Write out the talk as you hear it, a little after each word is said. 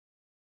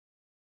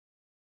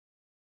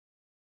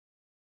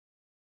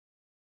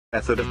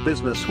method of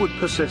business would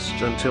persist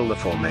until the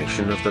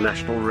formation of the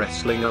National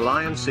Wrestling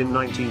Alliance in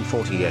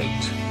 1948.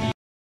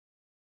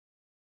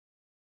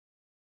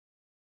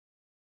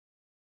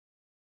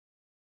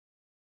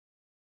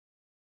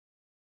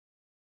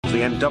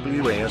 The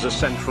NWA as a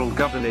central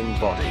governing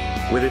body,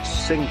 with its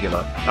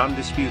singular,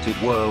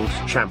 undisputed world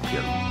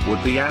champion,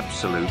 would be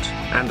absolute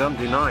and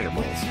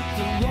undeniable.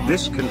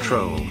 This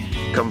control,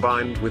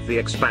 combined with the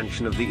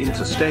expansion of the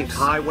interstate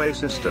highway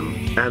system,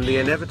 and the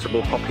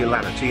inevitable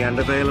popularity and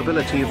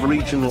availability of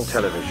regional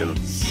television,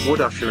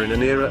 would usher in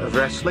an era of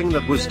wrestling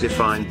that was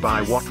defined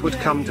by what would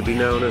come to be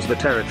known as the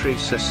territory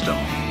system.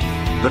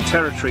 The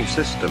territory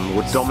system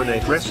would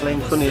dominate wrestling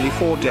for nearly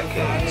 4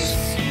 decades.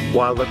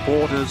 While the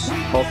borders,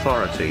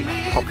 authority,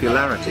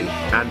 popularity,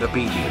 and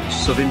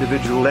obedience of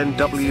individual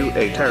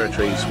NWA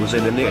territories was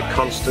in a near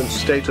constant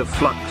state of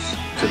flux,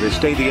 to this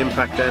day the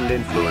impact and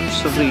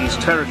influence of these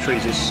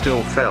territories is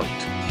still felt.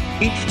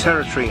 Each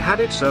territory had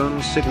its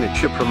own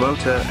signature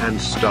promoter and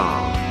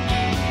star.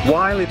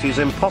 While it is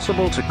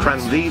impossible to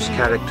cram these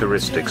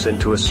characteristics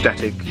into a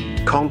static,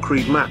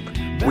 concrete map,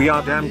 we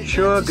are damn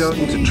sure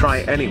going to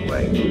try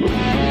anyway.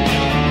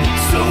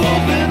 So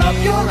open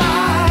up your eyes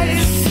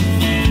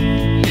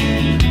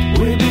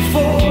way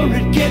before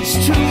it gets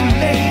too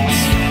late.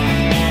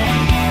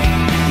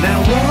 Now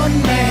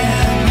one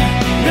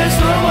man, there's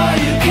no way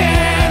you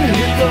can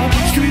hit the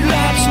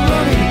streetlights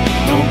running,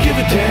 don't give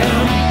a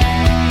damn.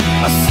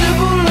 A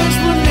simple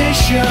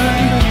explanation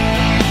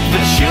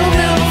that you'll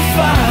never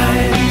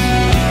find.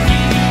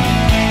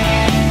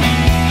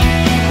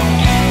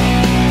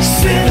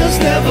 Sinners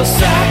never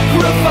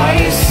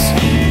sacrifice.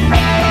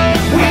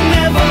 We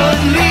never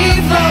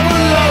leave love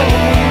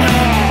alone.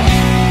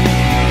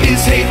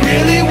 Is hate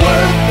really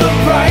worth the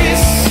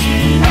price?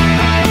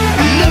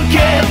 Look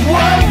at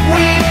what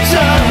we've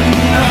done.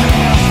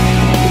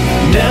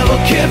 Never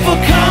cared for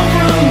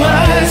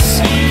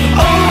compromise.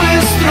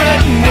 Always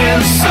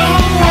threatening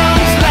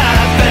someone's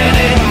life, and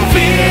it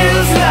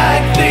feels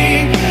like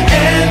the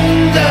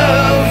end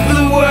of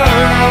the world.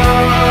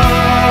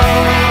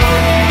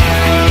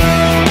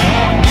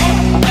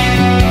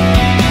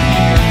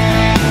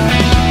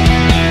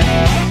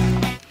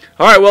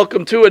 All right,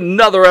 welcome to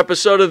another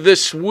episode of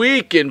This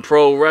Week in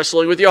Pro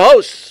Wrestling with your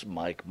hosts,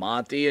 Mike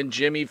Monty and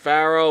Jimmy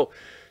Farrow.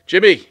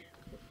 Jimmy,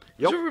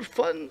 Yep. was it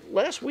fun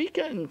last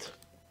weekend?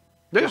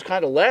 Yeah. It was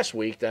kind of last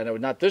week,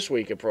 then, not this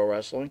week in pro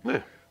wrestling.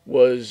 Yeah.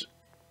 Was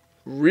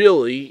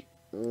really,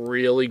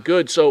 really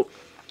good. So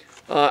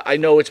I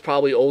know it's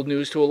probably old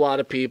news to a lot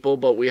of people,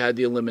 but we had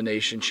the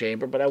Elimination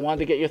Chamber. But I wanted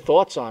to get your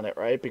thoughts on it,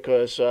 right?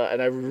 Because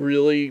and I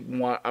really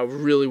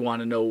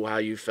want to know how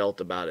you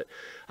felt about it.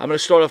 I'm going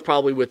to start off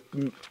probably with,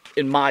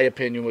 in my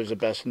opinion, was the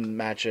best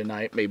match of the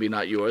night. Maybe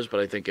not yours,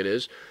 but I think it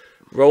is.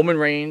 Roman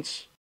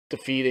Reigns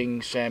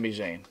defeating Sami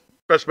Zayn.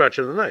 Best match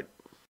of the night.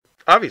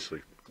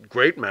 Obviously.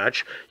 Great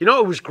match. You know,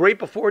 it was great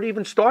before it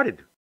even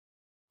started.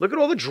 Look at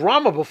all the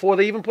drama before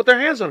they even put their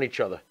hands on each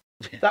other.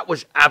 That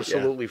was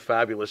absolutely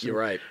fabulous. You're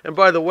right. And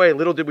by the way,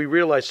 little did we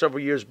realize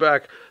several years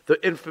back,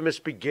 the infamous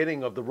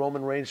beginning of the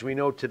Roman Reigns we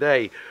know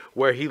today,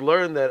 where he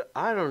learned that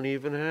I don't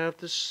even have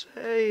to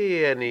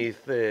say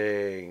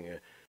anything.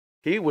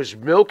 He was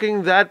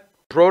milking that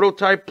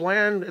prototype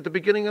plan at the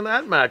beginning of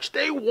that match.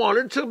 They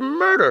wanted to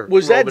murder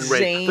Was Roman that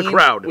Reigns, Zayn? the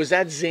crowd. Was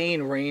that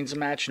Zayn Reigns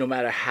match? No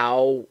matter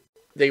how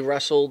they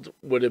wrestled,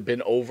 would have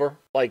been over.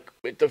 Like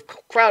the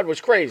crowd was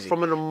crazy.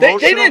 From an they emotional,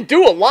 didn't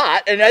do a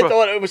lot, and I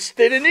thought it was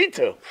they didn't need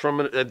to.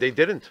 They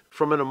didn't.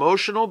 From an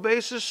emotional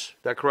basis,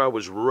 that crowd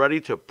was ready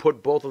to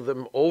put both of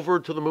them over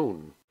to the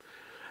moon.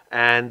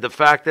 And the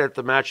fact that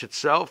the match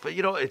itself,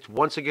 you know, it's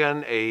once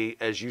again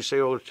as you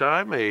say all the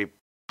time, a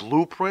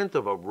blueprint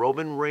of a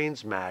Roman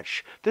Reigns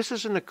match. This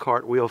isn't a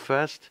cartwheel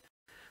fest.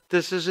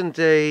 This isn't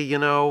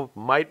a,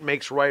 might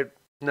makes right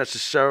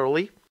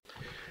necessarily.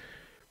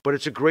 But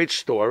it's a great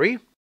story.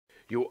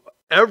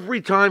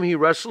 Every time he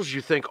wrestles, you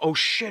think, oh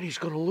shit, he's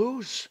going to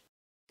lose.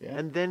 Yeah.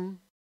 And then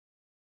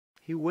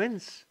he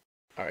wins.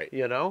 All right.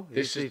 You know,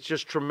 it's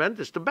just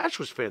tremendous. The match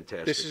was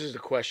fantastic. This is the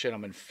question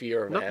I'm in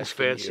fear of Nothing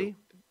asking fancy.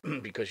 you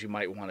because you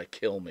might want to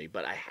kill me,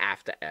 but I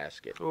have to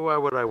ask it. Why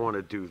would I want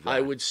to do that?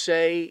 I would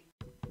say,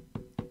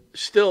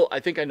 still, I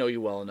think I know you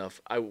well enough.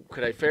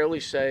 Could I fairly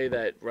say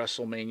that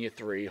WrestleMania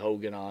 3,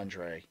 Hogan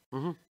Andre,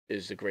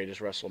 is the greatest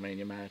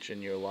WrestleMania match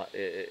in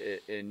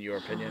your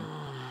opinion?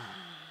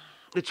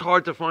 It's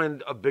hard to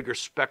find a bigger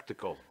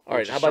spectacle. All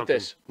right, how about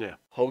this? Yeah.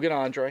 Hogan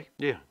Andre.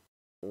 Yeah.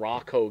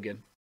 Rock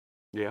Hogan.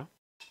 Yeah.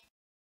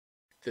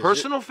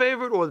 Personal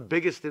favorite or the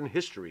biggest in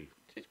history?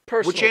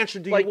 Personal, which answer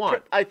do you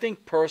want? I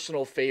think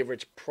personal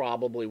favorite's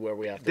probably where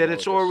we have to go. Then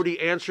it's already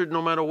answered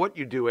no matter what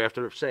you do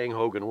after saying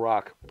Hogan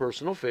Rock.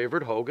 Personal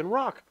favorite, Hogan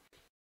Rock.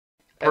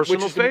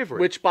 Personal favorite.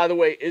 Which, by the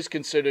way, is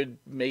considered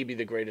maybe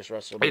the greatest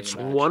WrestleMania match. It's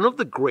one of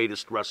the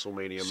greatest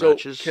WrestleMania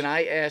matches. So, can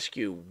I ask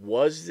you,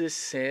 was this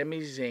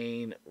Sami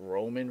Zayn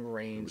Roman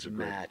Reigns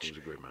match, it was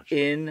a great match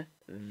in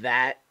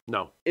that?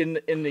 No. In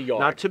the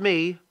yard? Not to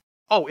me.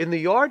 Oh, in the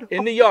yard?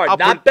 In the yard.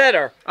 Not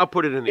better. I'll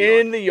put it in the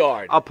yard. In the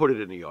yard. I'll put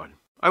it in the yard.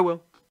 I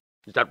will.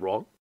 Is that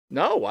wrong?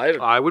 No,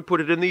 I would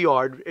put it in the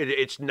yard.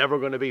 It's never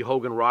going to be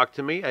Hogan Rock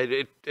to me.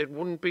 It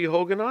wouldn't be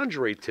Hogan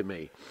Andre to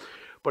me.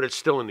 But it's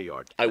still in the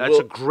yard. That's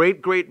a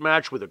great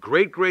match with a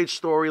great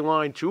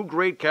storyline. Two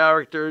great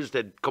characters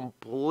that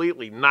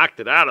completely knocked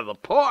it out of the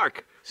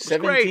park.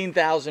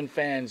 17,000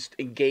 fans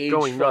engaged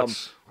Going from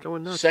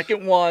nuts.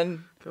 second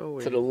one to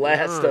the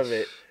last of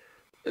it.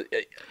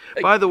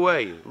 By the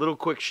way, little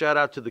quick shout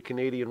out to the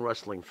Canadian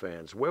wrestling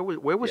fans. Where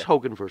was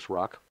Hogan versus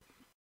Rock?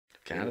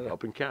 Canada.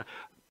 Up in Canada.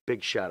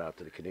 Big shout out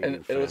to the Canadian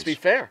fans. And let's be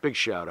fair. Big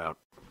shout out.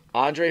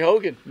 Andre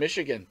Hogan,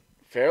 Michigan.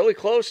 Fairly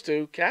close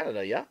to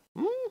Canada, yeah?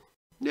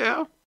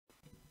 Yeah.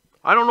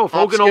 I don't know if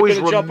Hogan always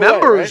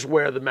remembers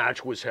where the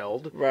match was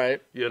held.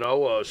 Right.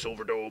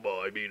 Silverdome,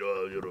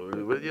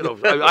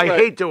 I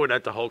hate doing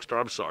that to Hulkster.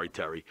 I'm sorry,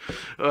 Terry.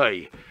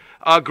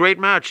 Great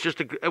match.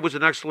 It was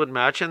an excellent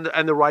match, and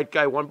the right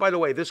guy won. By the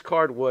way, this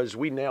card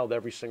we nailed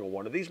every single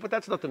one of these, but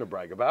that's nothing to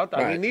brag about.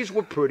 I mean, these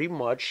were pretty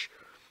much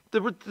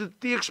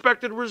the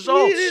expected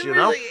results,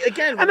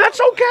 Again, and that's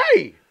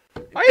okay.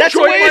 That's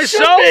the way it should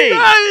be.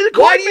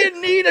 Why do you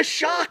need a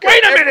shocker?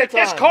 Wait a minute,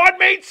 this card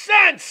made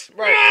sense.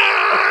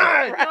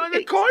 Right.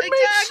 The card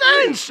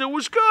made sense. It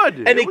was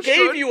good. And it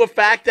gave you a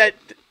fact that,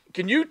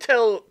 can you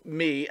tell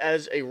me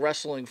as a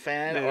wrestling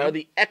fan or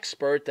the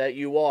expert that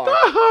you are,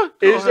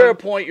 is there a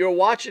point you're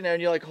watching there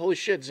and you're like, holy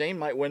shit, Zayn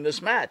might win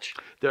this match?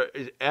 There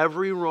is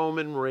every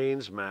Roman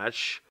Reigns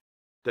match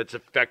that's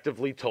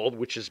effectively told,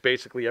 which is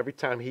basically every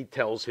time he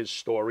tells his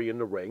story in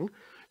the ring,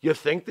 you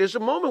think there's a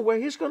moment where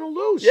he's going to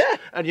lose. Yeah.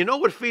 And you know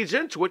what feeds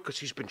into it? Because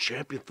he's been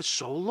champion for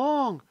so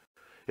long.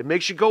 It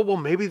makes you go, well,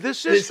 maybe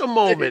this is the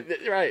moment.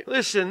 Right.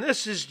 Listen,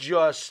 this is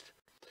just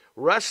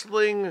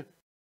wrestling,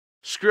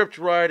 script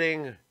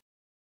writing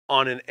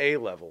on an A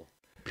level,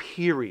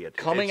 period.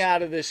 Coming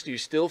out of this, do you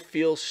still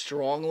feel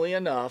strongly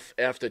enough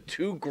after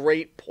two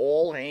great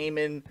Paul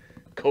Heyman,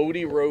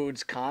 Cody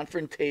Rhodes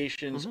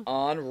confrontations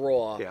on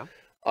Raw? Yeah.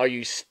 Are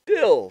you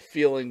still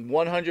feeling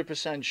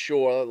 100%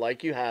 sure,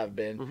 like you have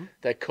been,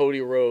 that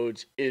Cody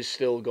Rhodes is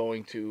still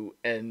going to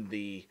end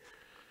the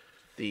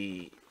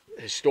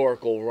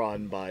historical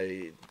run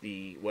by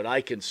what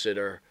I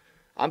consider?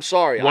 I'm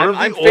sorry,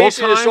 I'm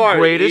facing this hard.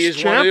 Greatest he is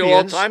champions.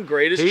 one of the all-time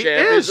greatest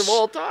champions of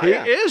all time. He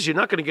is. You're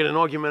not going to get an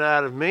argument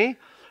out of me,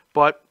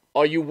 but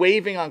are you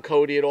waving on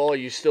Cody at all? Or are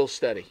you still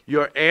steady?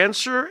 Your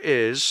answer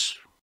is,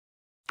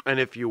 and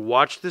if you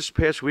watched this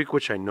past week,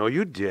 which I know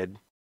you did,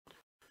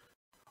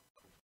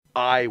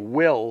 I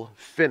will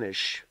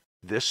finish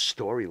this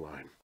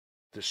storyline.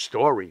 The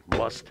story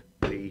must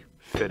be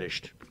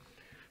finished.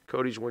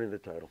 Cody's winning the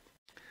title.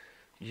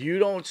 You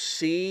don't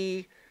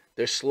see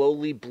they're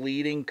slowly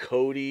bleeding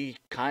Cody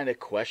kind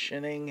of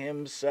questioning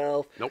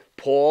himself? Nope.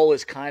 Paul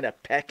is kind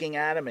of pecking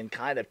at him and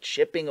kind of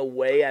chipping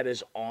away at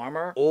his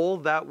armor? All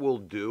that will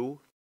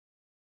do,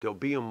 there'll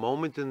be a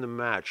moment in the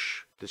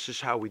match. This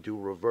is how we do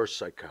reverse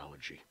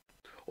psychology.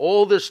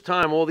 All this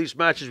time, all these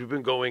matches, we've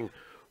been going,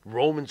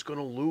 Roman's going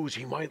to lose.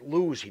 He might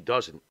lose. He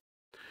doesn't.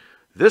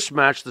 This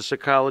match, the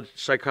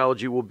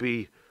psychology will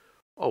be,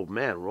 oh,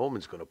 man,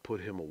 Roman's going to put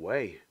him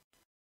away.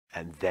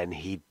 And then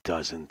he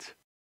doesn't.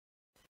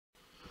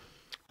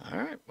 All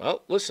right.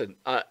 Well, listen,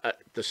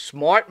 the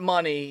smart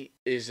money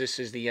is this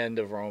is the end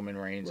of Roman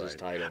Reigns'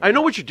 title. I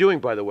know what you're doing,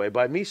 by the way.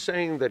 By me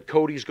saying that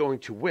Cody's going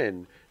to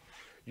win,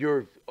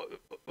 you're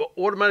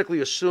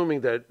automatically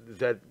assuming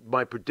that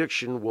my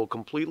prediction will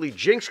completely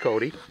jinx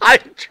Cody. I'm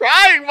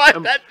trying my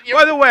best.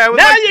 By the way,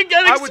 you're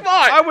getting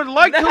smart. I would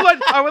like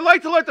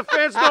to let the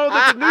fans know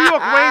that the New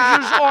York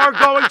Rangers are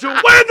going to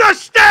win the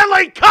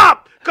Stanley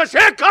Cup. Because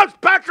here comes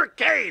Patrick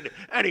Kane.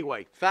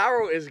 Anyway.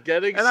 Pharaoh is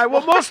getting smart. And I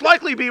will most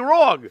likely be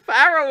wrong.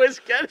 Pharaoh is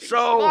getting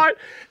smart.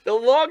 The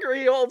longer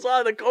he holds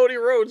on to Cody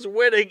Rhodes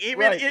winning,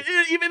 even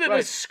in a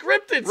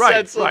scripted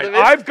sense of it,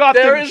 I've got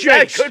them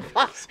jinxed.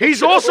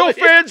 He's also a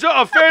fan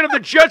of the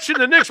Jets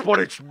and the Knicks, but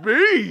it's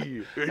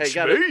me. It's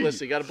me.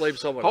 Listen, you got to blame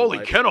someone.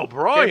 Holy Ken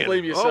O'Brien. Can't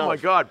blame yourself. Oh, my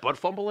God. Butt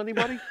fumble,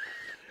 anybody?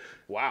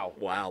 Wow.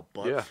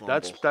 Butt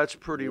fumble. That's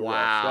pretty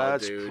rough.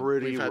 That's dude.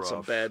 Pretty We've rough. had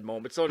some bad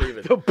moments. Don't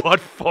even. The butt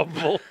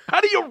fumble.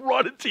 How do you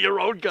run into your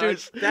own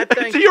guys? Dude, that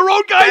thing, into your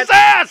own guy's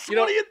ass.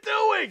 What are you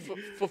doing?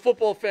 For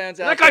football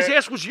fans out there. That guy's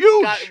ass was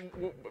huge.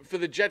 For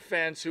the Jet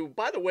fans who,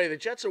 by the way, the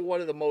Jets are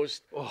one of the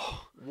most,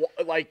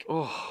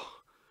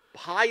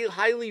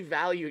 highly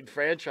valued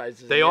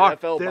franchises in the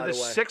NFL, They're by the way.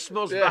 the sixth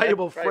most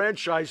valuable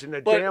franchise in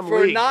the damn league. But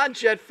for a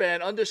non-Jet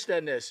fan,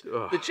 understand this.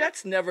 The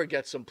Jets never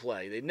get some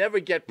play. They never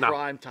get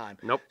prime time.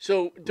 Nope.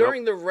 So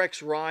during the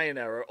Rex Ryan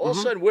era, all of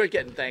a sudden we're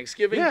getting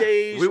Thanksgiving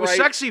days. We were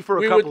sexy for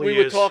a couple of years.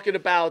 We were talking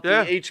about the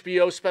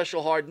HBO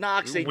special Hard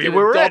Knocks. They did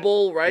a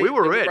double, right? We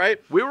were it. Right?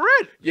 We were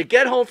it. You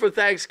get home for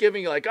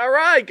Thanksgiving, you're like, all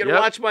right, gonna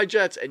watch my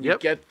Jets. And you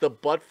get the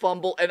butt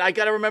fumble. And I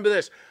got to remember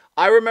this.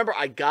 I remember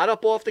I got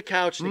up off the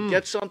couch to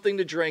get something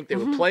to drink. They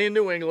were playing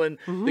New England.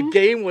 The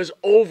game was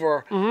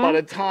over by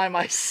the time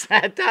I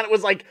sat down. It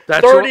was like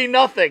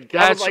 30-0.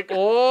 That's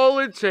all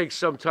it takes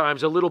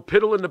sometimes. A little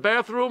piddle in the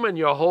bathroom and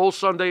your whole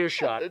Sunday is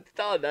shot. It's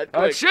done that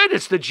quick. That's it.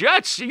 It's the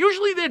Jets.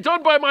 Usually they're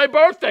done by my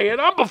birthday,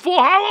 and I'm before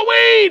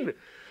Halloween.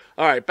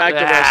 All right, back to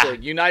Ah.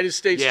 wrestling. United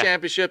States Yeah.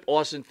 Championship,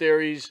 Austin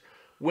Theories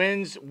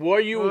wins. Were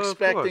you Well, of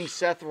expecting course.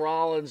 Seth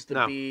Rollins to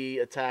No. be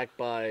attacked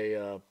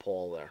by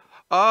Paul there?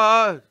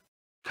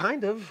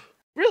 Kind of.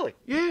 Really?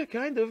 Yeah,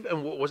 kind of.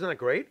 And wasn't that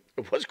great?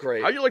 It was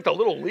great. How you like the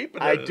little leap?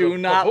 And I do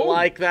not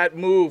like that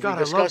move. God, We I love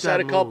discussed that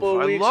a couple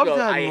move. of weeks I love ago.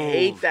 that I move.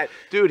 hate that.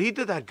 Dude, he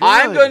did that good.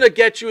 I'm gonna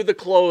get you the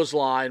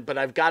clothesline, but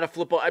I've got to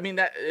flip. I mean,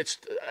 I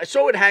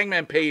saw it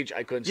Hangman Page.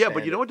 I couldn't. Yeah, stand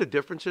but you know it. what the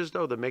difference is,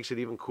 though, that makes it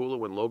even cooler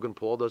when Logan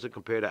Paul does it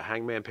compared to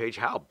Hangman Page?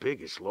 How big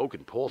is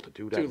Logan Paul to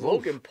do that Dude, move?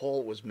 Logan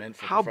Paul was meant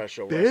for How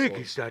professional big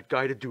wrestling. is that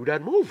guy to do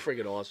that move?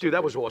 Friggin' awesome. Dude,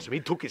 that was awesome.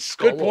 He took his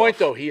skull Good point, off.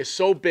 though. He is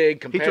so big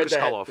compared his to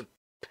skull off.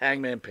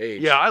 Hangman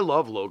Page. Yeah, I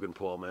love Logan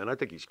Paul, man. I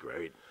think he's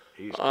great.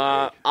 He's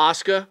great.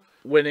 Asuka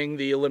winning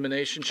the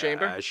Elimination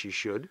Chamber, As she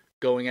should.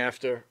 going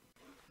after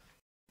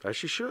As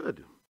she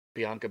should.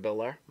 Bianca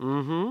Belair.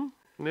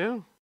 Mm-hmm. Yeah.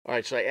 All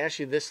right, so I asked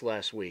you this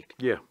last week.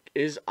 Yeah.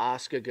 Is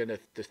Asuka going to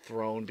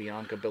dethrone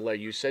Bianca Belair?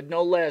 You said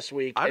no last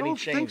week. Any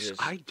changes?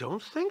 I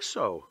don't think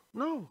so.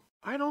 No,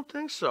 I don't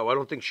think so. I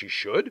don't think she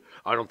should.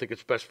 I don't think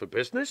it's best for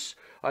business.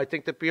 I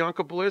think that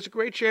Bianca Belair is a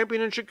great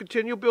champion and should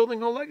continue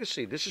building her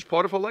legacy. This is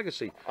part of her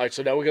legacy. All right,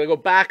 so now we're going to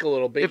go back a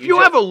little bit. If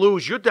you ever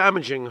lose, you're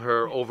damaging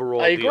her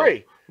overall I deal.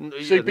 agree.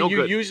 So, Yeah, but no you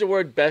good. use the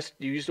word best.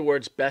 You use the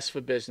words best for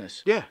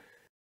business. Yeah.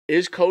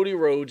 Is Cody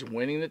Rhodes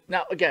winning the?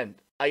 Now again,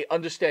 I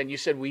understand. You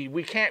said we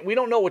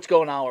don't know what's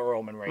going on with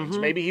Roman Reigns.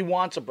 Maybe he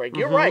wants a break.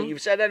 You're right.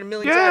 You've said that a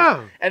million Yeah.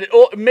 times, and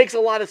it makes a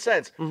lot of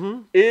sense.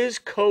 Is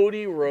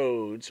Cody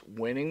Rhodes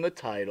winning the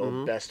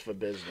title best for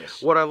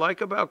business? What I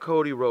like about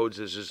Cody Rhodes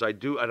is I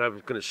do, and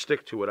I'm going to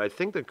stick to it. I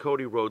think that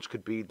Cody Rhodes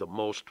could be the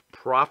most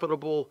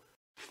profitable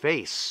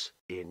face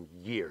in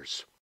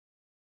years.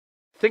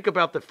 Think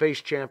about the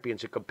face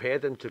champions and compare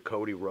them to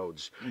Cody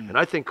Rhodes. And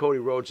I think Cody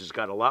Rhodes has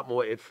got a lot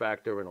more it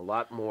factor and a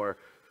lot more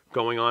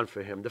going on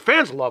for him. The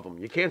fans love him.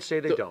 You can't say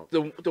they don't.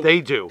 They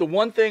do. The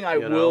one thing I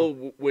You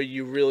know? where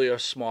you really are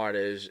smart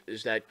is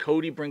that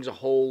Cody brings a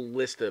whole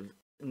list of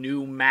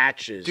new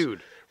matches,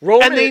 Dude.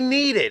 Roman, And they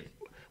need it.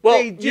 well,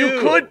 they do. you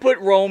could put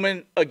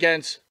Roman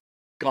against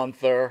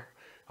Gunther.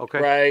 Okay.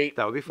 Right,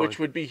 That would be fine. which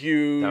would be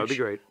huge. That would be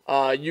great.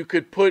 You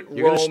could put You're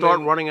going Roman. to start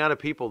running out of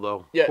people,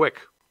 though. Yeah. Quick.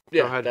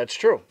 Yeah, Go ahead. that's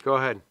true. Go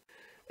ahead.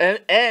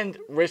 And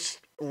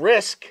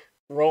risk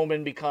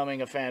Roman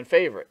becoming a fan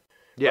favorite.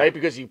 Yeah. Right,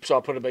 because you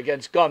start putting him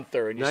against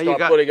Gunther, and you Now start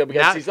got- putting him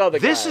against now, these other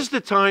guys. This is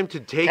the time to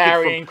take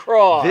Karrion it from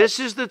Kross. This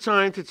is the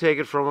time to take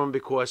it from him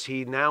because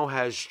he now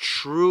has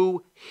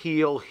true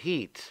heel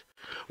heat.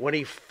 When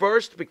he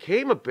first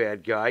became a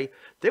bad guy,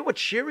 they were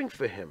cheering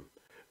for him.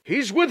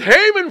 He's with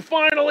Heyman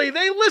finally.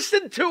 They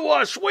listened to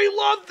us. We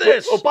love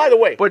this. Oh, by the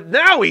way, But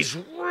now he's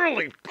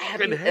really have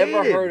fucking you hated.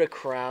 ever heard a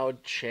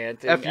crowd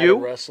chanting F at you? a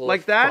wrestler,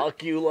 Like that?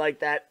 "Fuck you" like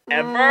that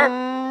ever?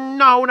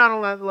 No, not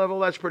on that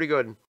level. That's pretty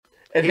good.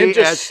 And him He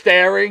just has-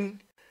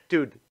 staring.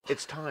 Dude,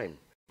 it's time.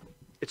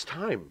 It's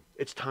time.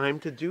 It's time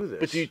to do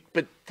this.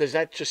 But does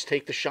that just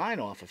take the shine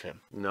off of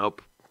him?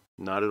 Nope,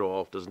 not at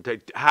all. Doesn't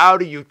take. How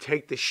do you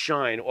take the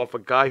shine off a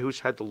guy who's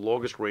had the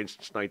longest reign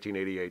since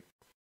 1988?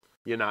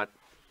 You're not.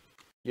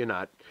 You're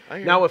not. I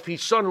hear Now, you. if he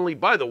suddenly,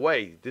 by the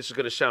way, this is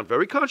going to sound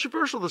very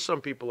controversial to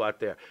some people out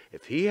there.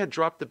 If he had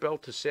dropped the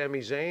belt to Sami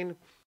Zayn,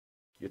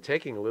 you're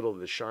taking a little of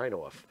the shine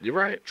off. You're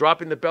right.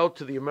 Dropping the belt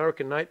to the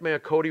American Nightmare,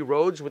 Cody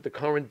Rhodes, with the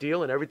current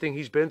deal and everything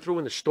he's been through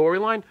in the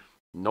storyline,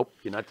 nope,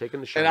 you're not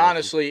taking the shine And off him.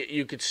 honestly,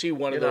 you could see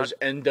one of You're those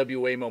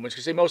NWA moments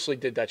because they mostly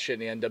did that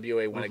shit in the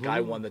NWA when a guy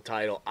Mm-hmm. won the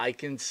title. I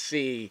can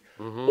see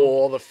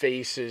all the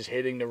faces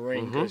hitting the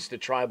ring Mm-hmm. because the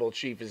tribal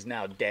chief is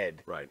now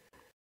dead. Right,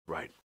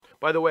 right.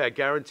 By the way, I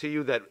guarantee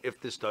you that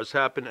if this does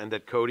happen and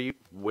that Cody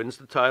wins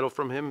the title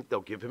from him, they'll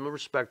give him a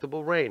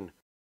respectable reign.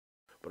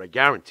 But I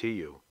guarantee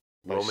you,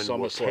 By Roman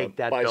will SummerSlam- take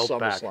that by belt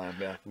back. SummerSlam,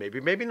 yeah. Maybe,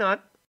 maybe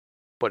not.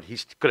 But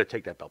he's going to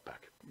take that belt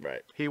back.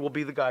 Right. He will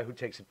be the guy who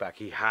takes it back.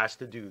 He has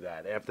to do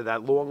that. After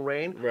that long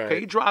reign, Right.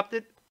 okay, he dropped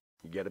it,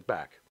 you get it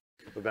back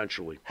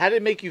eventually. How did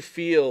it make you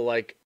feel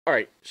like, all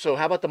right, so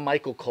how about the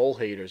Michael Cole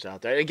haters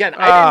out there? Again,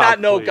 I Ah, did not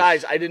know, please.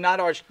 guys, I did not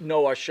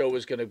know our show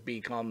was going to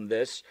become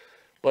this,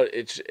 but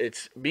it's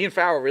me and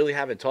Farrell really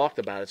haven't talked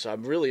about it, so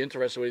I'm really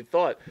interested in what you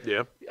thought.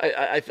 Yeah.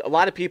 A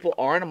lot of people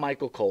aren't a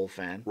Michael Cole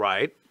fan.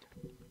 Right.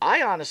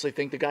 I honestly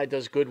think the guy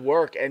does good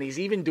work, and he's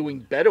even doing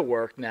better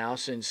work now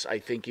since I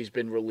think he's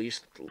been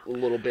released a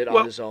little bit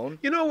on his own.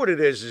 You know what it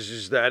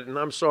is that, and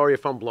I'm sorry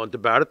if I'm blunt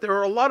about it, there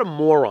are a lot of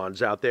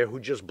morons out there who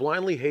just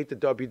blindly hate the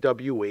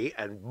WWE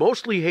and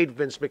mostly hate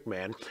Vince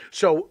McMahon.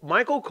 So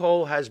Michael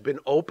Cole has been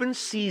open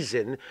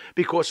season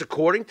because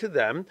according to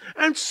them,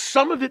 and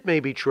some of it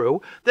may be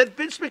true, that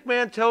Vince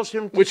McMahon tells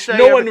him to Which say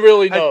no one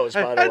really knows,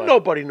 and, by the and way.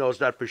 nobody knows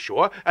that for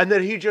sure, and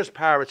that he just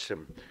parrots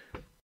him.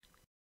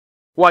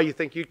 Why, you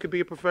think you could be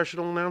a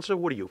professional announcer?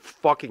 What are you,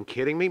 fucking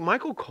kidding me?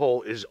 Michael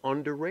Cole is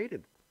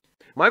underrated.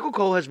 Michael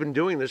Cole has been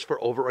doing this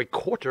for over a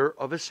quarter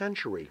of a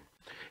century.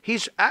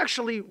 He's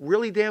actually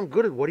really damn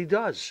good at what he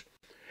does.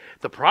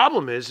 The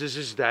problem is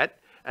that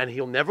and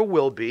he'll never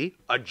will be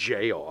a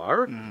JR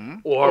or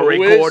Or a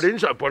who is? Gordon.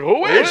 But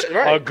who is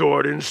Right. a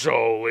Gordon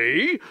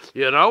Soley?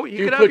 You know, Do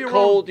you could have put your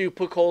Cole? own. Do you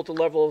put Cole at the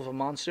level of a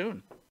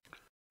Monsoon?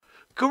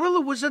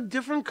 Gorilla was a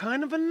different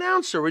kind of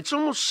announcer. It's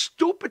almost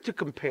stupid to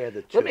compare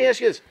the two. Let me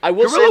ask you this. I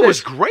will Gorilla say this.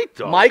 was great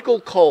though.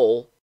 Michael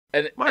Cole.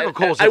 And Michael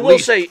Cole's I at will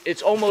least say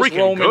it's almost freaking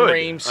Roman good.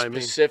 Reigns I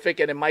mean- specific,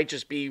 and it might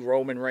just be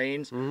Roman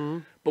Reigns.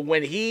 But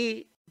when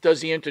he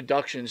does the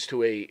introductions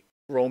to a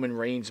Roman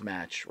Reigns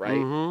match,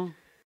 right?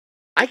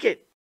 I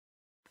get,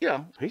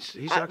 He's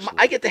I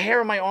excellent. get the hair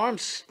on my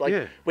arms. Like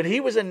Yeah. when he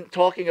was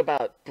talking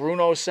about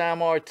Bruno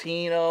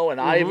Sammartino and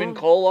Ivan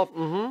Koloff,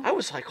 I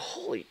was like,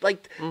 holy,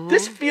 like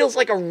this feels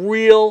like a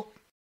real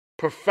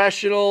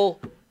professional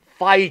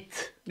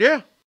fight.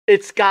 yeah.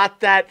 It's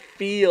got that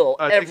feel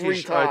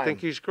every time. I think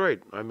he's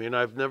great. I mean,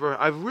 I've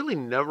really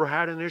never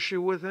had an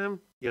issue with him.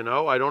 You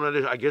know,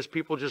 I guess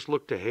people just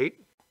look to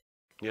hate.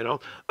 You know,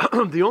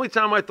 the only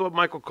time I thought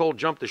Michael Cole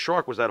jumped the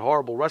shark was that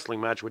horrible wrestling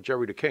match with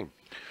Jerry the King.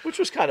 Which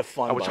was kind of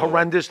fun. That was by the way.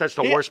 horrendous. That's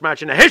the He- worst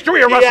match in the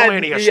history of He had-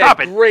 WrestleMania. he Stop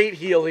had it. Great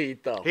heel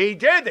heat, though. He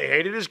did. They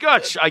hated his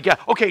guts. I guess.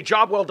 Okay,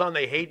 job well done.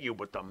 They hate you,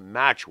 but the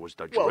match was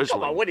the Well,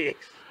 drizzling. come on, what do you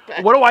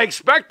expect? What do I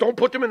expect? Don't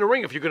put them in the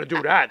ring if you're going to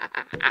do that.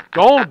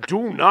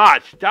 Do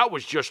not. That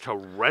was just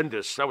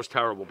horrendous. That was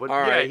terrible. But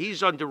All yeah, right.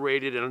 he's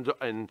underrated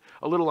and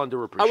a little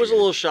underappreciated. I was a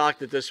little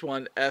shocked at this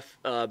one.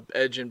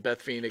 Edge and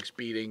Beth Phoenix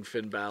beating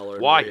Finn Balor.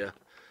 and Why? Rhea.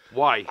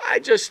 Why?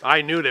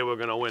 I knew they were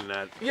going to win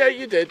that. Yeah,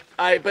 you did.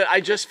 But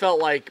I just felt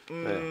like,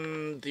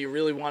 do you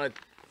really want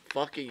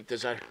to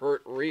does that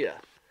hurt Rhea?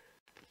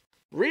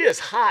 Rhea's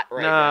hot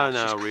right now.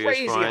 No, She's Rhea's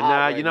crazy fine. hot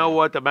Nah, right you know now.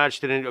 what? The match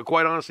didn't.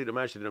 Quite honestly, the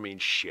match didn't mean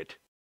shit.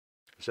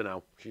 So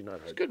no, she's not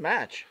It's a hurt. good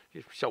match.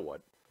 So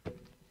what?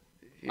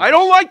 I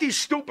don't like these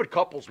stupid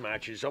couples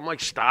matches. I'm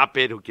like, stop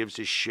it. Who gives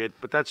a shit?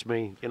 But that's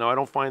me. You know, I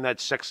don't find that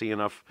sexy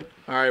enough.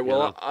 All right,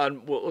 well,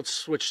 know. let's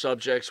switch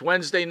subjects.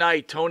 Wednesday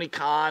night, Tony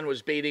Khan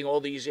was baiting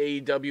all these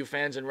AEW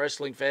fans and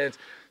wrestling fans.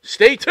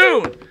 Stay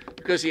tuned,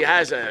 because he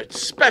has a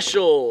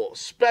special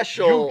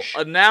Huge.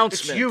 announcement.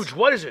 It's huge.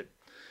 What is it?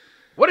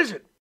 What is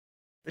it?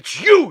 It's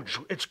huge.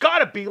 It's got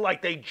to be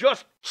like they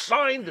just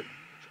signed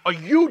a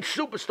huge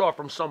superstar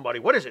from somebody.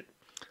 What is it?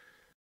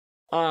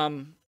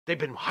 They've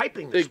been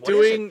hyping this.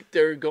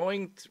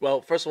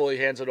 Well, first of all, he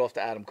hands it off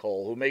to Adam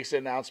Cole, who makes the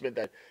announcement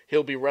that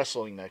he'll be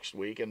wrestling next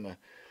week, and the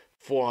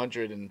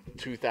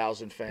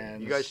 402,000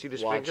 fans You guys see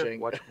this watching.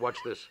 finger? Watch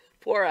this.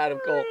 Poor Adam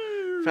Cole.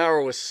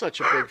 Farrell was such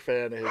a big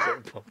fan of his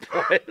at one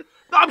point.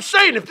 No, I'm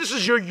saying if this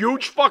is your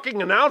huge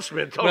fucking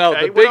announcement, okay. Well, the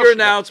what else bigger you got?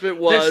 announcement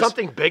There's was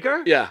something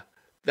bigger. Yeah,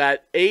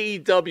 that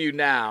AEW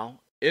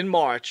now in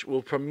March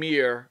will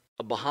premiere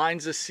a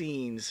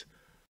behind-the-scenes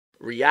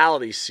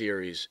reality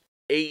series,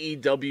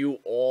 AEW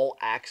All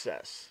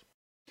Access.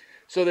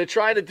 So they're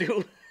trying to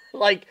do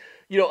like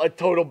a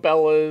Total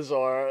Bellas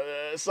or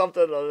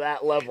something of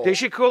that level. They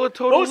should call it What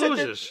Total was it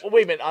Losers.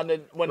 wait a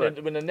minute, when Right.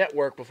 the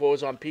network before it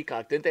was on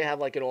Peacock, didn't they have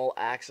like an All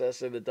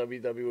Access in the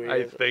WWE?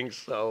 I think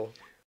so.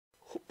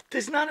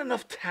 There's not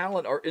enough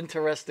talent or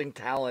interesting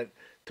talent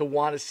to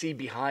want to see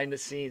behind the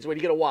scenes. What are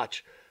you gonna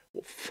watch?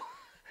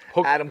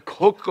 Adam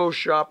Cole. Hook goes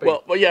shopping.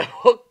 Well, yeah,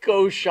 Hook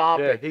goes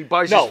shopping. Yeah, he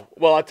buys No, his-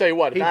 well, I'll tell you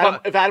what. He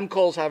If Adam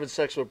Cole's having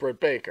sex with Britt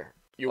Baker,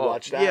 you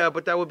watch that? Yeah,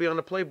 but that would be on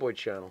the Playboy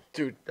channel.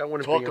 Dude, that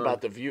wouldn't talk be on-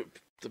 about the view.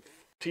 The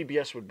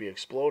TBS would be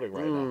exploding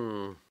right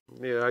now.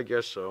 Yeah, I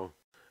guess so.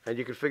 And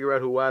you can figure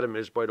out who Adam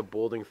is by the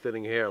balding,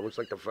 thinning hair. Looks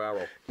like the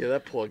Pharaoh. Yeah,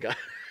 that poor guy.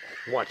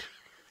 What?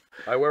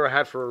 I wear a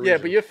hat for a reason. Yeah,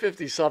 but you're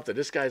 50-something.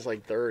 This guy's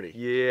like 30.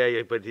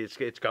 Yeah, but it's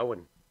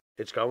going.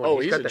 It's going. Oh,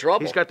 he's got in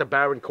trouble. He's got the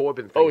Baron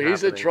Corbin thing. Oh,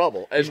 he's in happening.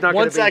 trouble. And He's not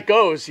once gonna that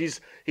goes, he's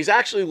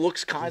actually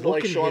looks kind of Look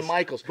like at Shawn his-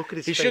 Michaels. look at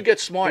his He face. should get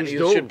smart. He's He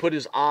should doomed. put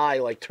his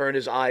eye, turn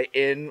his eye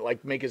in,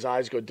 make his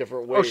eyes go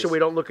different ways. Oh, so we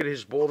don't look at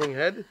his balding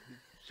head?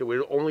 So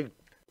we're only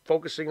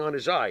focusing on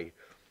his eye.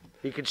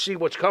 He can see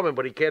what's coming,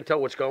 but he can't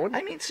tell what's going?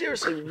 I mean,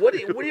 seriously, what are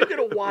you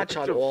going to watch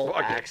on the All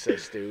fuck?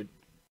 Access, dude?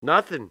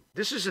 Nothing.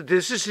 This is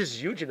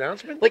his huge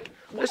announcement? Like,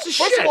 this is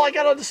first shit. of all, I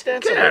got to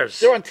understand Who something. cares?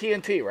 They're on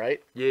TNT,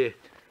 right? Yeah.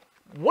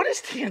 What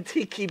does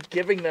TNT keep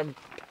giving them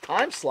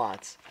time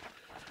slots?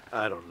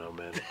 I don't know,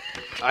 man.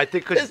 I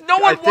think because There's no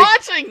one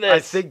watching this. I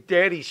think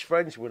Daddy's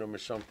friends with him or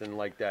something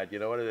like that. You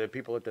know, are there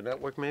people at the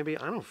network? Maybe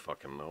I don't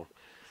fucking know.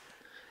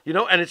 You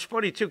know, and it's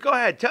funny too. Go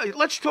ahead,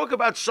 let's talk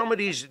about some of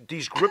these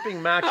gripping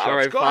matchups. All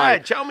right, Go fine.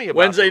 ahead, tell me about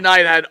Wednesday them.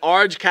 night had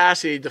Orange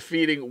Cassidy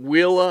defeating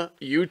Wheeler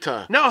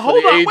Utah. Now, for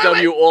hold the on, wait, AEW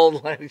wait. All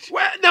Atlantic.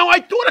 Well, now I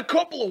thought a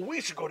couple of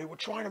weeks ago they were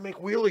trying to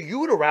make Wheeler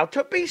Yuta out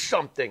to be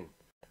something,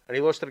 and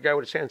he lost to the guy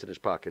with his hands in his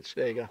pockets.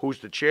 There you go. Who's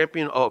the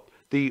champion of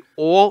the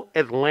All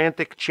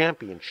Atlantic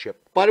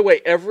Championship? By the way,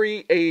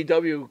 every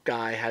AEW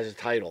guy has a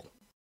title.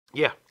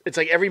 Yeah. It's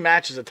like every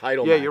match is a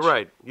title Yeah, match. you're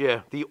right.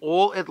 Yeah, the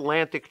All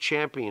Atlantic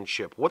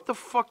Championship. What the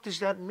fuck does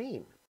that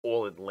mean?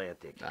 All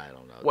Atlantic. I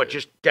don't know. What, dude.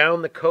 just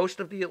down the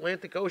coast of the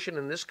Atlantic Ocean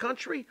in this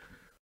country?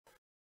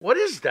 What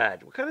is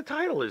that? What kind of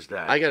title is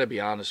that? I got to be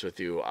honest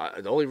with you.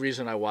 The only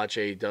reason I watch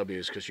AEW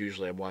is because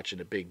usually I'm watching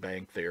The Big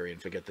Bang Theory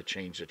and forget to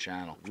change the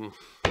channel.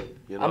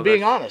 You know, I'm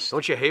being honest.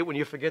 Don't you hate when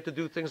you forget to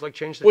do things like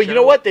change the Well, channel?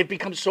 you know what? They've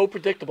become so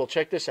predictable.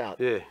 Check this out.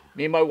 Yeah.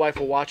 Me and my wife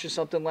were watching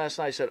something last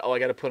night. I said, "Oh, I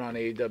got to put on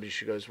AEW."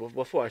 She goes,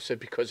 "What for?" I said,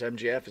 "Because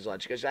MJF is on."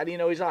 She goes, "How do you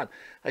know he's on?"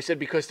 I said,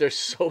 "Because they're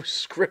so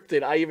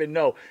scripted. I even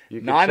know You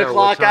can 9 tell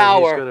o'clock what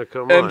time he's hour. gonna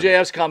come on.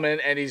 MJF's coming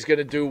and he's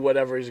gonna do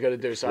whatever he's gonna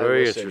do." So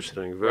Very I listened.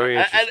 interesting. Very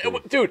interesting.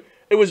 Dude,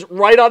 it was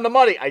right on the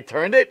money. I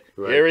turned it.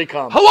 Right. Here he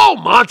comes. Hello,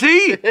 Monty.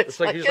 It's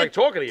like he's like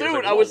talking to you. It's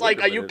Dude, like, I was whoa, wait like,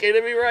 a "Are you minute.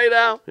 kidding me right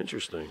now?"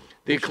 Interesting.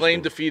 The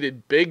Acclaim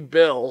defeated Big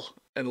Bill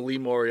and Lee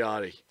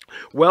Moriarty.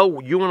 Well,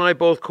 you and I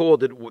both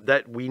called it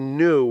that we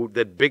knew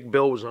that Big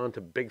Bill was on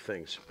to big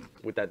things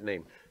with that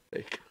name.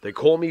 They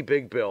call me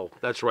Big Bill.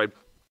 That's right.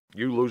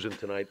 You losing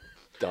tonight.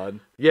 Done.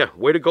 Yeah,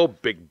 way to go,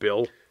 Big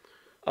Bill.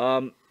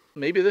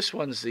 Maybe this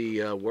one's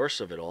the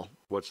worst of it all.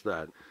 What's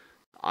that?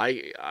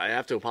 I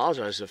have to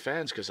apologize to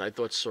fans because I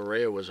thought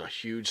Soraya was a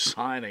huge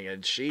signing,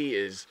 and she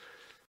is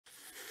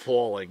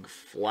falling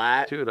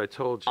flat Dude, I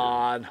told you.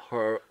 on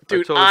her.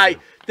 Dude, told you.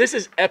 this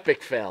is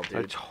epic fail, dude.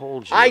 I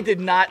told you. I did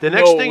not The know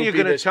next it thing would you're be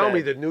going to this tell bad.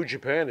 me that New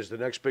Japan is the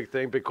next big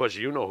thing because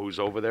you know who's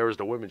over there is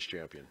the women's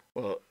champion.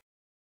 Well,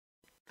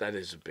 that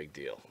is a big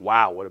deal.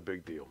 Wow, what a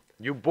big deal.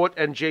 You bought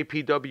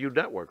NJPW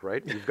Network,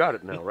 right? You've got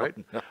it now, right?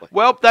 No.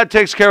 Well, that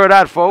takes care of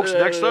that, folks.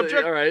 Next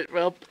subject. All right,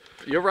 well,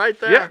 you're right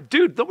there. Yeah,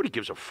 dude, nobody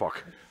gives a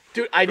fuck.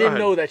 Dude, I didn't ahead.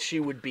 know that she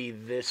would be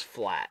this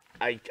flat.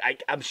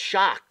 I'm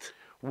shocked.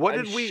 What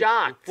I'm did we?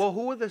 shocked. Well,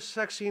 who are the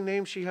sexy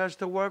names she has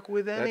to work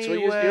with anyway? That's what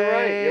you're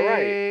right. You're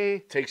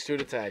right. Takes two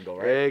to tango,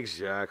 right?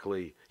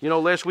 Exactly. You know,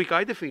 last week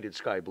I defeated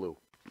Sky Blue.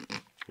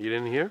 You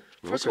didn't hear?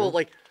 First of all,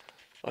 like,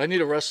 I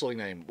need a wrestling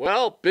name.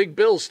 Well, Big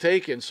Bill's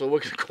taken, so we're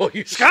gonna call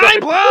you Sky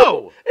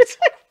Blue. It's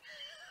like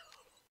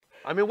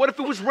I mean, what if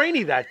it was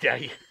rainy that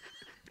day?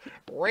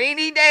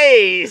 rainy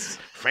days.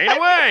 Fade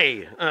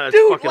away. It's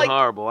Dude, fucking like-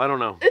 horrible. I don't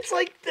know. It's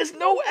like there's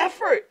no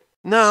effort.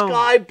 No.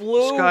 Sky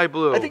Blue. Sky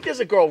Blue. I think there's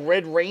a girl,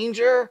 Red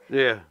Ranger.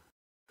 Yeah.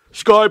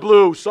 Sky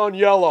Blue, Sun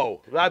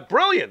Yellow. That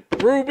brilliant.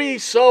 Ruby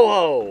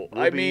Soho.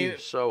 I Ruby mean,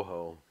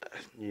 Soho.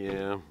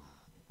 Yeah.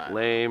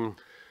 Lame.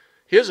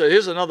 here's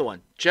another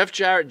one. Jeff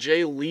Jarrett,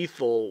 Jay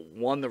Lethal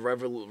won the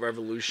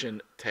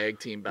Revolution Tag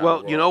Team Battle Well,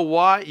 Royal. you know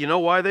why? You know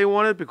why they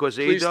won it? Because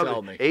Please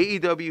tell me.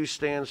 AEW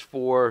stands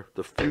for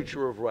the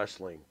future of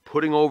wrestling,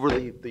 putting over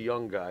the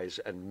young guys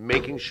and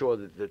making sure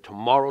that the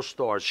tomorrow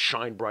stars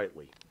shine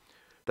brightly.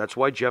 That's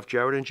why Jeff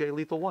Jarrett and Jay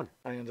Lethal won.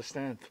 I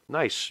understand.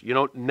 Nice. You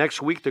know,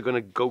 next week they're going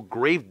to go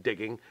grave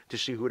digging to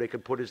see who they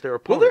can put as their Will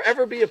opponent. there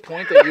ever be a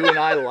point that you and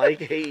I like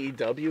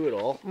AEW at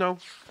all? No.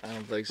 I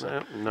don't think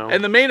so. No.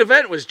 And the main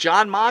event was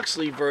John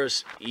Moxley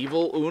versus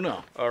Evil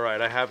Uno. All right,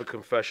 I have a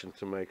confession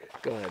to make.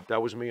 Go ahead.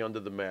 That was me under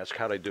the mask.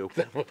 How'd I do?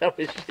 That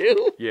was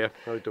you. Yeah,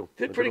 how'd I do?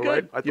 I Did pretty all right?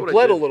 good. I You thought I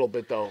bled a did. little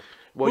bit though.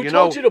 Well, Who you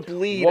told know, you to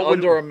bleed what would-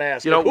 under a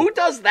mask? you know- Who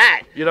does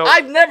that? you know-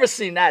 I've never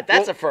seen that.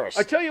 That's Well, a first.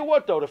 I tell you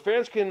what, though, the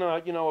fans can,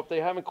 if they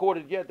haven't caught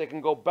it yet, they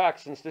can go back.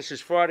 Since this is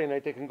Friday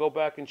night, they can go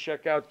back and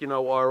check out,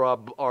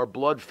 our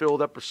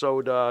blood-filled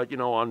episode,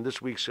 on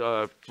this week's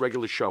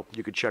regular show.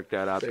 You could check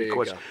that out There you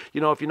because, go.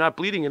 if you're not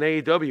bleeding in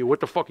AEW, what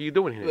the fuck are you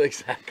doing here?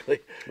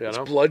 Exactly. It's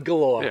know? blood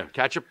galore. Yeah,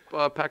 catch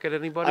a packet,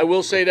 anybody? I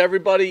will say to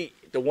everybody,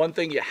 the one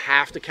thing you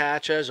have to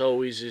catch, as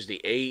always, is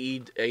the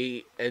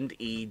A&E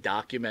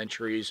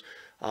documentaries.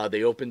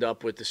 They opened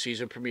up with the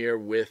season premiere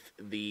with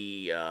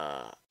the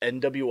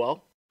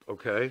NWO,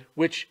 Okay.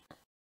 which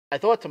I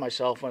thought to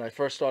myself when I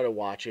first started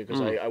watching,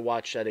 because Hmm. I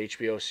watched that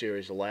HBO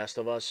series, The Last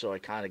of Us, so I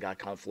kind of got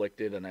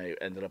conflicted, and I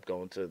ended up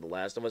going to The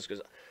Last of Us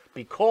because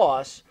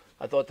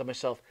I thought to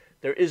myself,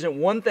 there isn't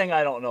one thing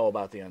I don't know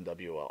about the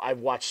NWO. I've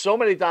watched so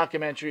many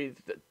documentaries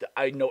that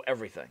I know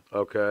everything.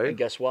 Okay. And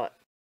guess what?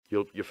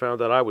 You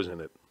found out I was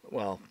in it.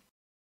 Well,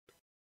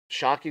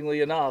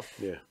 shockingly enough,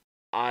 Yeah.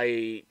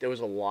 there was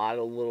a lot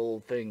of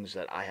little things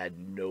that I had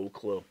no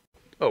clue.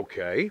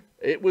 Okay.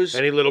 It was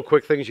Any little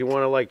quick things you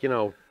want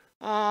to,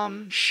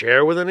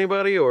 share with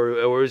anybody,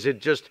 or is it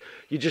just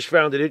you just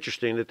found it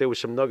interesting that there was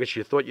some nuggets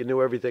you thought you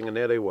knew everything and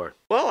there they were?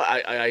 well,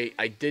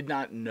 I did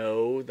not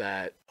know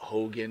that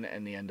Hogan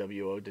and the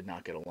NWO did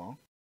not get along.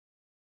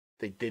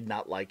 They did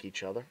not like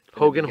each other. in the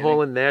Hogan, beginning.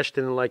 Hall, and Nash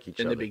didn't like each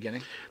in other. the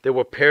beginning. They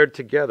were paired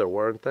together,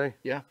 weren't they?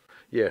 Yeah.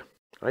 Yeah,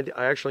 I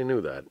actually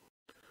knew that.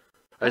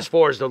 As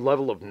far as the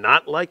level of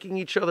not liking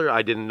each other,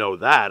 I didn't know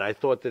that. I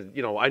thought that,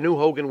 I knew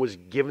Hogan was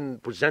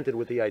presented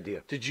with the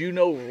idea. Did you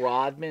know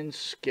Rodman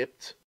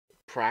skipped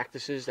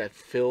practices that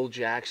Phil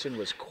Jackson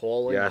was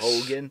calling Yes.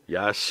 Hogan?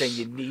 Yes. Saying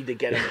you need to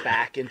get him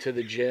back into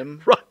the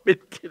gym? Rodman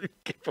didn't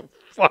give a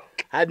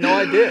fuck. Had no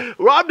idea.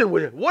 Rodman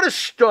was, what a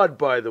stud,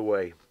 by the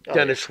way, Oh,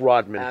 Dennis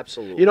Rodman.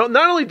 Absolutely. Not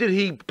only did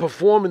he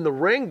perform in the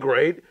ring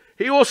great,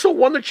 he also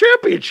won the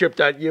championship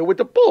that year with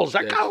the Bulls.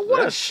 That Yes, guy, what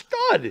a yes.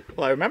 stud.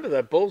 Well, I remember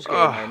that Bulls game.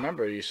 I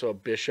remember you saw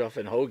Bischoff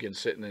and Hogan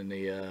sitting in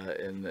the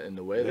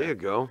the way There there. you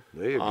go.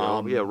 There you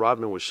go. Yeah,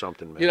 Rodman was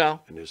something, man, you know.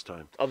 in his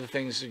time. Other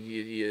things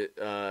you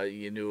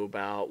knew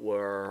about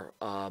were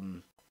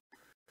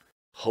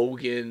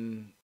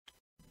Hogan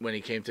when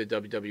he came to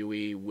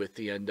WWE with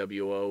the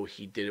NWO,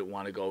 he didn't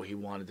want to go. He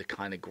wanted to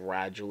kind of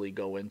gradually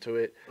go into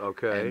it.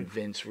 Okay. And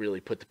Vince really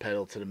put the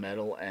pedal to the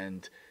metal,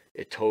 and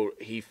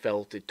he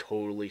felt it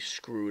totally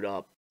screwed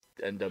up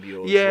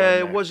NWO. Yeah,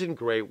 it wasn't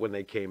great when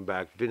they came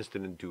back. Vince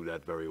didn't do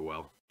that very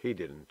well. He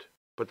didn't.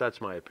 But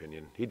that's my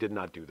opinion. He did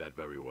not do that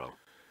very well.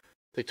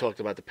 They talked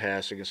about the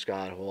passing of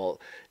Scott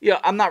Hall. Yeah,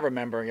 I'm not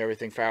remembering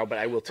everything, Farrell, but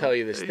I will tell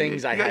you, there's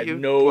things I had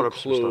no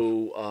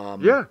clue.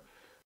 Yeah.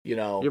 You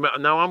know.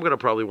 Now I'm going to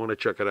probably want to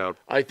check it out.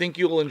 I think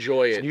you'll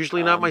enjoy it. It's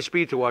usually not my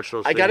speed to watch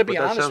those things. I got to be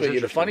honest with you.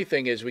 The funny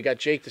thing is, we got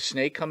Jake the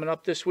Snake coming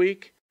up this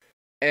week,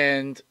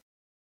 and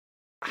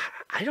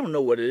I don't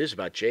know what it is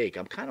about Jake.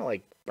 I'm kind of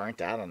like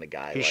burnt out on the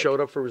guy. He showed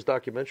up for his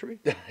documentary?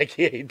 Yeah,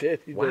 he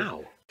did.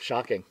 Wow.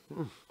 Shocking.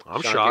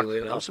 I'm shocked.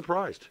 I'm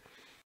surprised.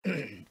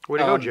 Way to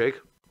go, Jake.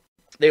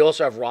 They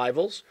also have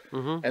rivals,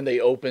 Mm-hmm. and they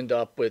opened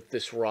up with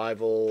this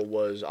rival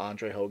was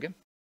Andre Hogan.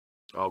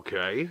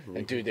 Okay.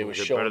 And, dude, they were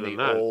Get showing better than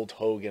the that. old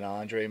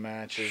Hogan-Andre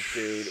matches,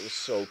 dude. It was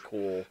so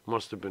cool.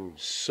 Must have been.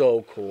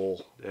 So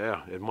cool.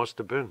 Yeah, it must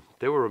have been.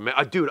 They were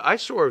dude, I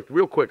saw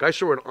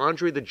an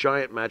Andre the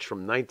Giant match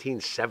from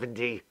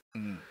 1970.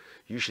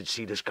 You should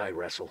see this guy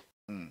wrestle.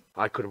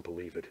 I couldn't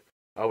believe it.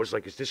 I was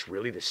like, is this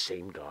really the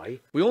same guy?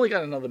 We only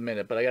got another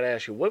minute, but I got to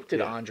ask you, what did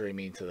Yeah. Andre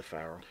mean to the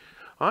Pharaoh?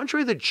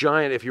 Andre the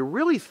Giant, if you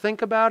really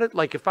think about it,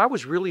 like if I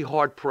was really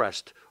hard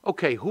pressed,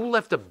 okay, who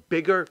left a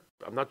bigger,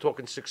 I'm not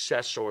talking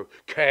success or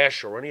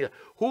cash or any,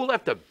 who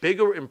left a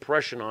bigger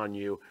impression on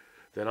you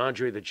than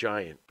Andre the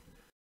Giant?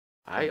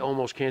 I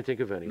almost can't think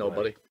of anybody.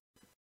 Nobody.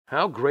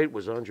 How great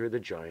was Andre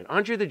the Giant?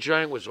 Andre the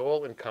Giant was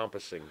all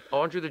encompassing.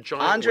 Andre the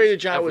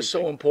Giant was so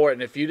everything.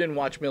 important. If you didn't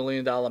watch $1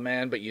 Million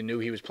Man, but you knew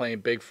he was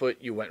playing Bigfoot,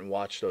 you went and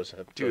watched those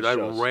Dude,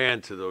 shows. I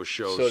ran to those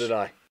shows. So did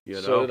I. You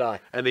know? So did I.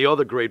 And the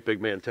other great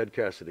big man, Ted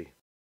Cassidy.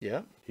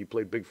 Yeah. He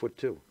played Bigfoot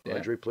too. Yeah.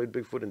 Andre played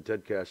Bigfoot and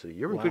Ted Cassidy.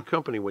 You're in Wow. good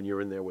company when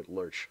you're in there with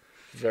Lurch.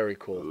 Very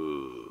cool.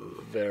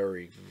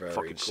 Very, very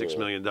Fucking cool. $6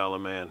 million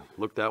man.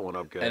 Look that one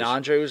up, guys. And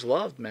Andre was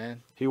loved,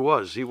 man. He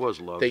was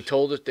loved. They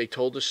told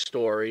a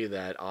story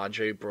that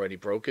Andre he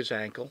broke his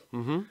ankle.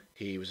 Mm-hmm.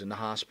 He was in the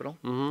hospital,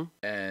 Mm-hmm.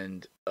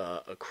 and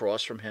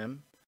across from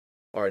him,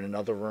 or in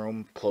another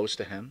room close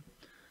to him,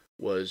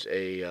 was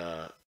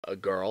a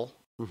girl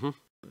Mm-hmm.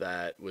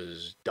 that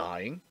was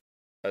dying,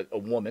 a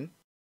woman.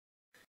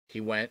 He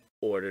went,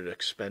 ordered an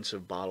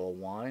expensive bottle of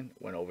wine,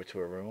 went over to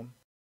her room,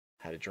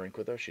 had a drink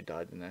with her. She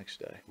died the next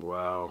day.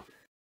 Wow.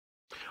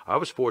 I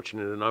was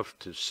fortunate enough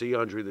to see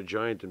Andre the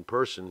Giant in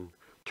person,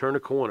 turn a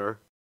corner,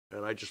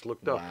 and I just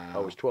looked up. Wow. I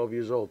was 12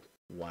 years old.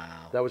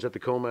 Wow. That was at the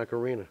Comac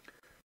Arena.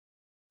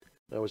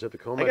 I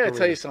gotta Arena.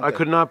 tell you something. I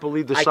could not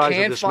believe the size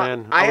of this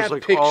man. I was have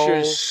like, pictures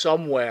oh,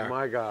 somewhere.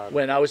 my God.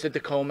 When I was at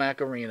the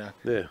Comac Arena,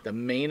 Yeah.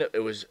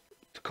 it was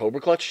the Cobra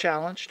Clutch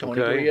Challenge,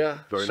 Tony Okay.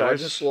 Garea, Very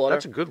Sergeant nice. Slaughter.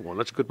 That's a good one.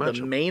 That's a good matchup.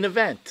 The main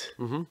event,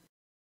 Mm-hmm.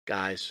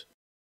 guys,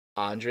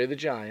 Andre the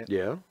Giant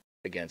Yeah.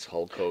 against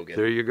Hulk Hogan.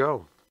 There you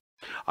go.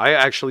 I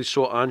actually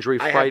saw Andre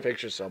I have fight.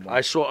 pictures somewhere.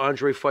 I saw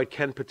Andre fight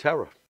Ken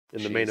Patera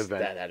in the main Jeez,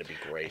 event. That had to be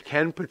great.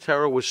 Ken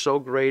Patera was so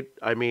great.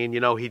 I mean,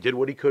 he did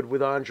what he could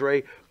with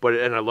Andre,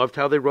 and I loved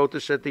how they wrote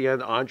this at the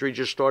end. Andre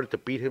just started to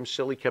beat him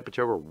silly. Ken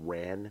Patera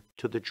ran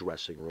to the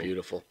dressing room.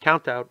 Beautiful.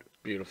 Count out.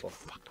 Beautiful.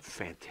 Fucking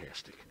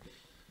fantastic.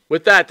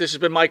 With that, this has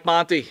been Mike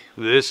Monty.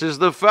 This is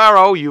the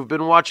Pharaoh. You've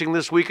been watching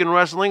This Week in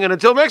Wrestling, and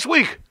until next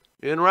week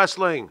in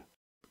wrestling.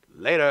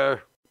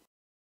 Later.